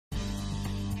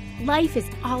Life is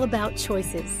all about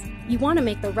choices. You want to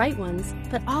make the right ones,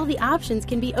 but all the options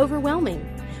can be overwhelming.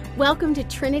 Welcome to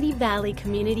Trinity Valley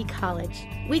Community College.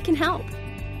 We can help.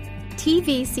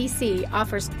 TVCC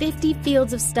offers 50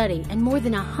 fields of study and more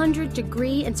than 100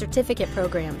 degree and certificate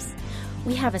programs.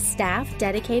 We have a staff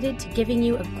dedicated to giving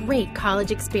you a great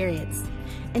college experience.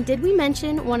 And did we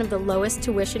mention one of the lowest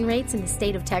tuition rates in the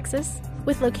state of Texas?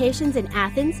 With locations in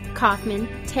Athens,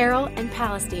 Kaufman, Terrell, and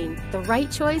Palestine, the right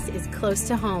choice is close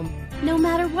to home. No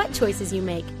matter what choices you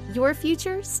make, your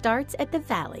future starts at the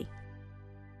Valley.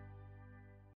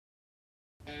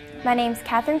 My name's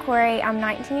Catherine Corey, I'm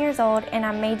 19 years old, and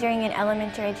I'm majoring in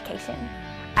elementary education.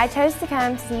 I chose to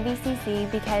come to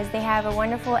TVCC because they have a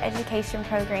wonderful education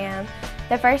program.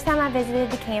 The first time I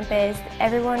visited the campus,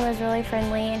 everyone was really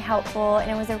friendly and helpful, and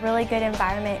it was a really good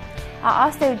environment. I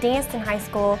also danced in high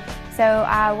school, so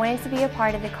I wanted to be a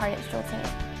part of the Cardinal team.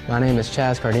 My name is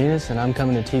Chaz Cardenas, and I'm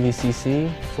coming to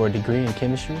TVCC for a degree in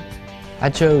chemistry. I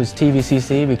chose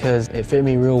TVCC because it fit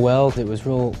me real well. It was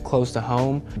real close to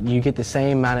home. You get the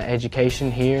same amount of education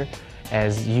here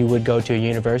as you would go to a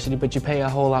university, but you pay a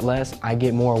whole lot less. I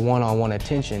get more one-on-one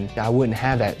attention. I wouldn't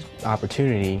have that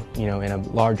opportunity, in a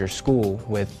larger school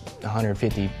with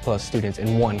 150 plus students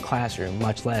in one classroom,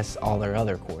 much less all their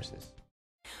other courses.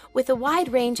 With a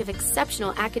wide range of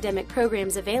exceptional academic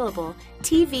programs available,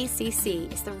 TVCC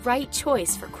is the right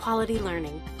choice for quality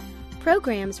learning.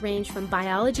 Programs range from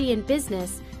biology and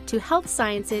business to health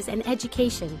sciences and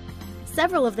education.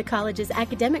 Several of the college's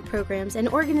academic programs and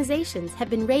organizations have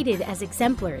been rated as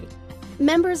exemplary.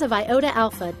 Members of Iota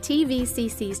Alpha,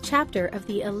 TVCC's chapter of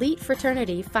the elite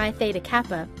fraternity Phi Theta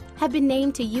Kappa, have been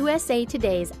named to USA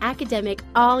Today's academic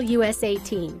All-USA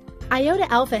team.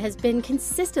 Iota Alpha has been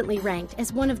consistently ranked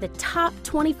as one of the top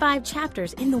 25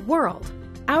 chapters in the world.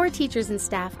 Our teachers and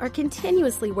staff are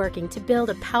continuously working to build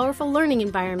a powerful learning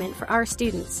environment for our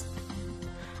students.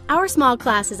 Our small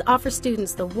classes offer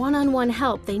students the one-on-one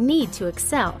help they need to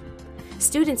excel.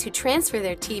 Students who transfer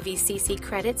their TVCC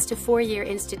credits to four-year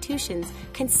institutions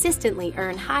consistently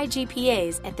earn high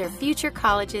GPAs at their future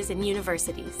colleges and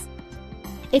universities.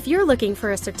 If you're looking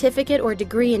for a certificate or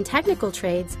degree in technical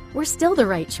trades, we're still the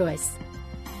right choice.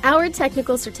 Our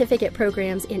technical certificate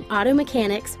programs in auto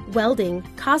mechanics, welding,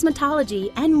 cosmetology,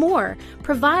 and more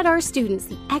provide our students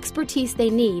the expertise they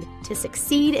need to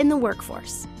succeed in the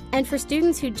workforce. And for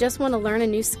students who just want to learn a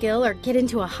new skill or get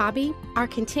into a hobby, our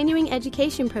continuing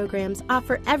education programs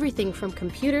offer everything from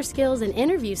computer skills and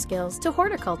interview skills to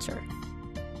horticulture.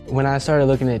 When I started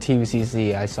looking at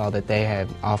TVCC, I saw that they had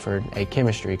offered a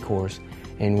chemistry course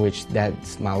in which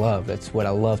that's my love. That's what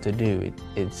I love to do.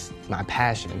 It's my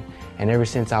passion. And ever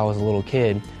since I was a little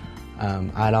kid,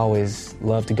 I'd always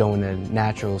loved to go into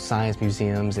natural science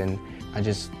museums, and I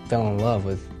just fell in love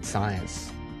with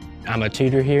science. I'm a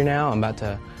tutor here now. I'm about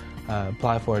to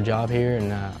apply for a job here,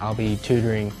 and I'll be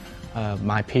tutoring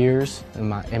my peers in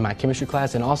my chemistry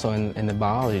class and also in the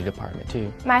biology department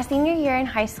too. My senior year in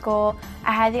high school,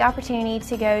 I had the opportunity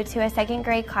to go to a second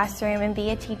grade classroom and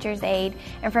be a teacher's aide,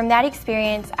 and from that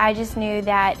experience I just knew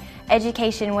that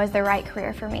education was the right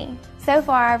career for me. So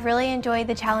far I've really enjoyed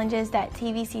the challenges that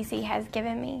TVCC has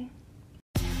given me.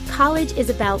 College is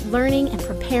about learning and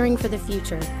preparing for the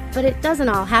future, but it doesn't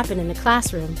all happen in the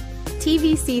classroom.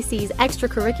 TVCC's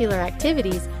extracurricular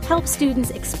activities help students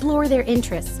explore their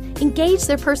interests, engage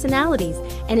their personalities,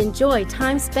 and enjoy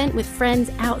time spent with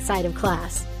friends outside of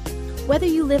class. Whether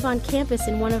you live on campus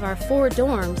in one of our 4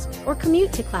 dorms or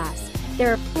commute to class,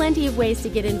 there are plenty of ways to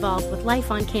get involved with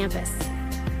life on campus.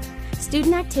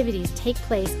 Student activities take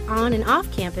place on and off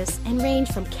campus and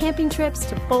range from camping trips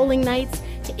to bowling nights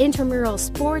to intramural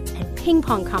sports and ping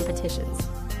pong competitions.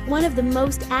 One of the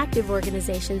most active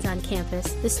organizations on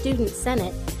campus, the Student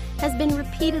Senate, has been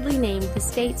repeatedly named the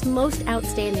state's most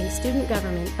outstanding student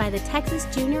government by the Texas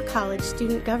Junior College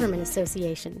Student Government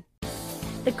Association.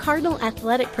 The Cardinal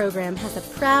Athletic Program has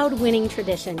a proud winning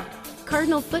tradition.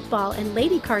 Cardinal football and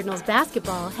Lady Cardinals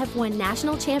basketball have won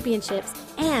national championships,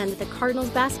 and the Cardinals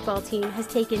basketball team has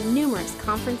taken numerous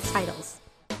conference titles.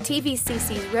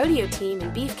 TVCC's rodeo team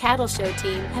and beef cattle show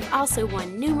team have also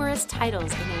won numerous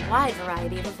titles in a wide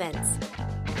variety of events.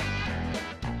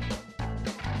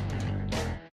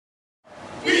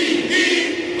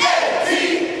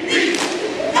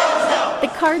 The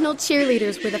Cardinal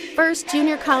Cheerleaders were the first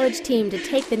junior college team to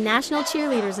take the National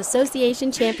Cheerleaders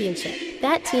Association Championship.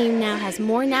 That team now has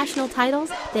more national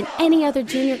titles than any other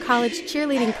junior college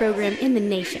cheerleading program in the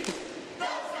nation.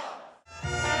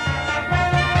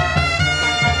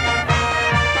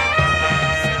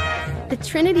 The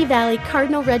Trinity Valley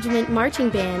Cardinal Regiment Marching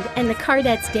Band and the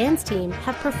Cardettes Dance Team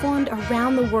have performed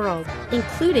around the world,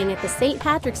 including at the St.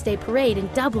 Patrick's Day Parade in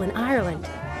Dublin, Ireland.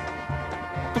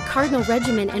 The Cardinal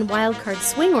Regiment and Wildcard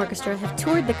Swing Orchestra have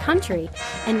toured the country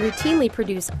and routinely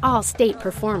produce all-state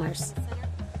performers.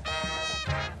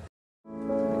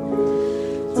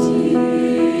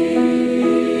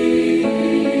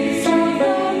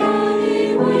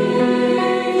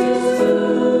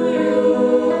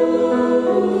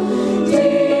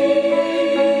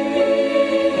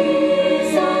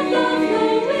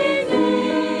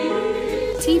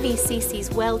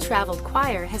 TVCC's well-traveled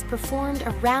choir has performed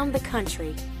around the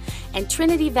country, and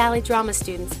Trinity Valley drama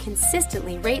students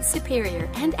consistently rate superior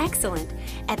and excellent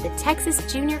at the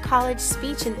Texas Junior College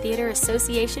Speech and Theater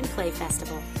Association Play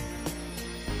Festival.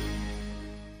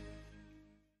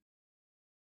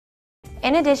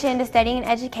 In addition to studying and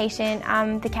education,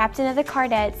 I'm the captain of the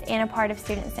Cardettes and a part of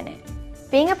Student Senate.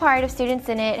 Being a part of Student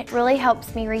Senate really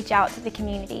helps me reach out to the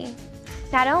community.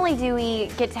 Not only do we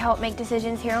get to help make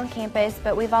decisions here on campus,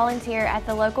 but we volunteer at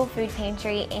the local food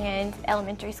pantry and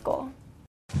elementary school.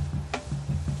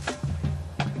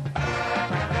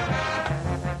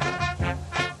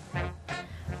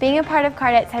 Being a part of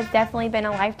Cardettes has definitely been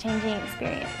a life-changing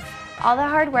experience. All the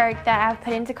hard work that I've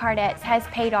put into Cardettes has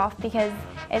paid off because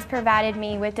it's provided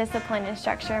me with discipline and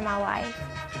structure in my life.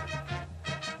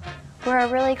 We're a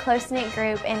really close-knit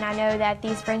group, and I know that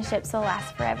these friendships will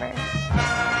last forever.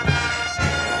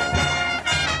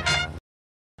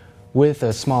 With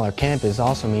a smaller campus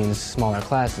also means smaller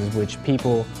classes, which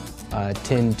people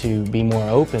tend to be more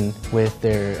open with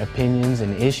their opinions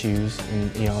and issues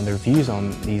and their views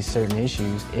on these certain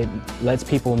issues. It lets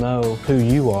people know who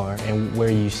you are and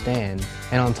where you stand.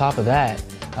 And on top of that,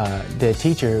 the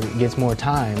teacher gets more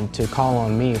time to call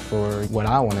on me for what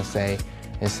I want to say.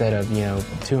 Instead of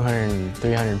 200,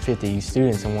 350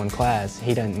 students in one class,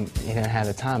 he doesn't have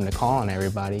the time to call on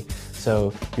everybody.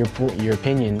 So your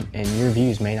opinion and your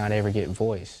views may not ever get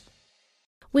voiced.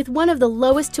 With one of the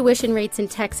lowest tuition rates in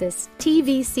Texas,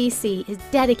 TVCC is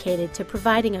dedicated to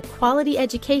providing a quality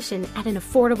education at an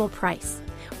affordable price.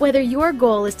 Whether your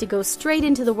goal is to go straight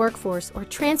into the workforce or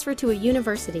transfer to a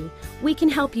university, we can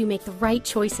help you make the right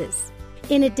choices.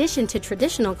 In addition to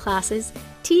traditional classes,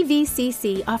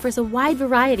 TVCC offers a wide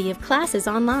variety of classes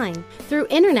online. Through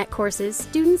internet courses,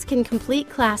 students can complete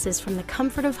classes from the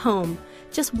comfort of home.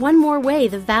 Just one more way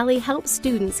the Valley helps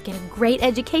students get a great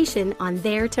education on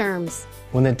their terms.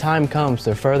 When the time comes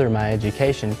to further my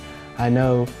education, I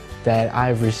know that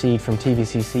I've received from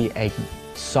TVCC a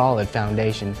solid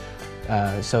foundation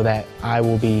so that I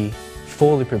will be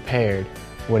fully prepared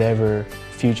whatever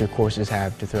future courses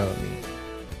have to throw at me.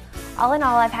 All in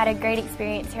all, I've had a great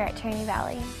experience here at Trinity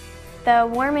Valley. The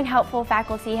warm and helpful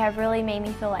faculty have really made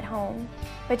me feel at home.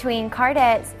 Between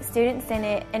Cardettes, Student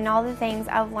Senate, and all the things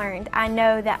I've learned, I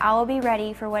know that I will be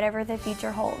ready for whatever the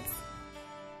future holds.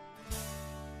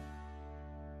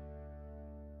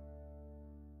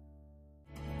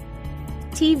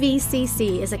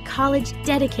 TVCC is a college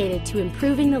dedicated to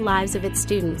improving the lives of its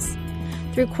students.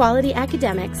 Through quality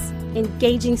academics,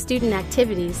 engaging student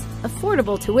activities,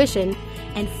 affordable tuition,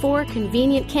 and 4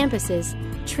 convenient campuses,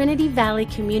 Trinity Valley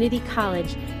Community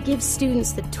College gives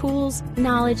students the tools,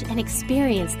 knowledge, and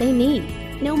experience they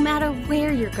need. No matter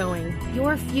where you're going,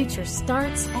 your future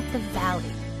starts at the Valley.